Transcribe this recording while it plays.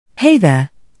Hey there,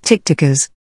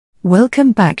 TikTokers.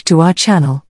 Welcome back to our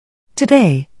channel.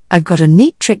 Today, I've got a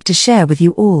neat trick to share with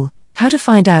you all, how to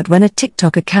find out when a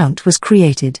TikTok account was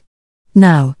created.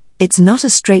 Now, it's not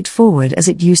as straightforward as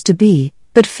it used to be,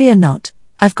 but fear not,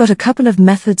 I've got a couple of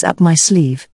methods up my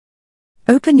sleeve.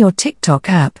 Open your TikTok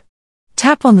app.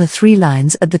 Tap on the three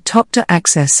lines at the top to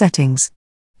access settings.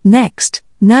 Next,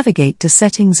 navigate to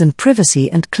Settings and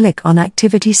Privacy and click on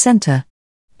Activity Center.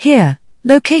 Here,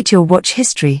 locate your watch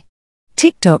history.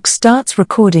 TikTok starts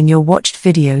recording your watched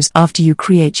videos after you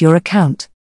create your account.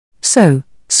 So,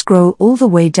 scroll all the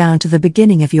way down to the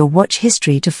beginning of your watch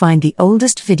history to find the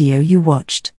oldest video you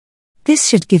watched. This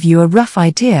should give you a rough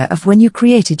idea of when you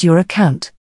created your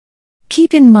account.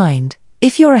 Keep in mind,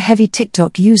 if you're a heavy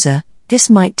TikTok user, this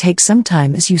might take some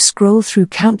time as you scroll through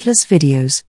countless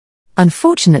videos.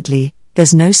 Unfortunately,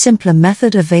 there's no simpler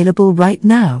method available right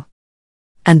now.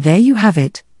 And there you have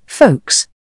it, folks.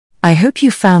 I hope you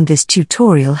found this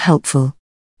tutorial helpful.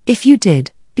 If you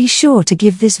did, be sure to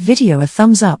give this video a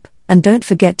thumbs up, and don't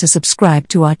forget to subscribe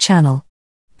to our channel.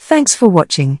 Thanks for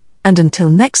watching, and until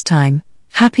next time,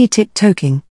 happy TikToking.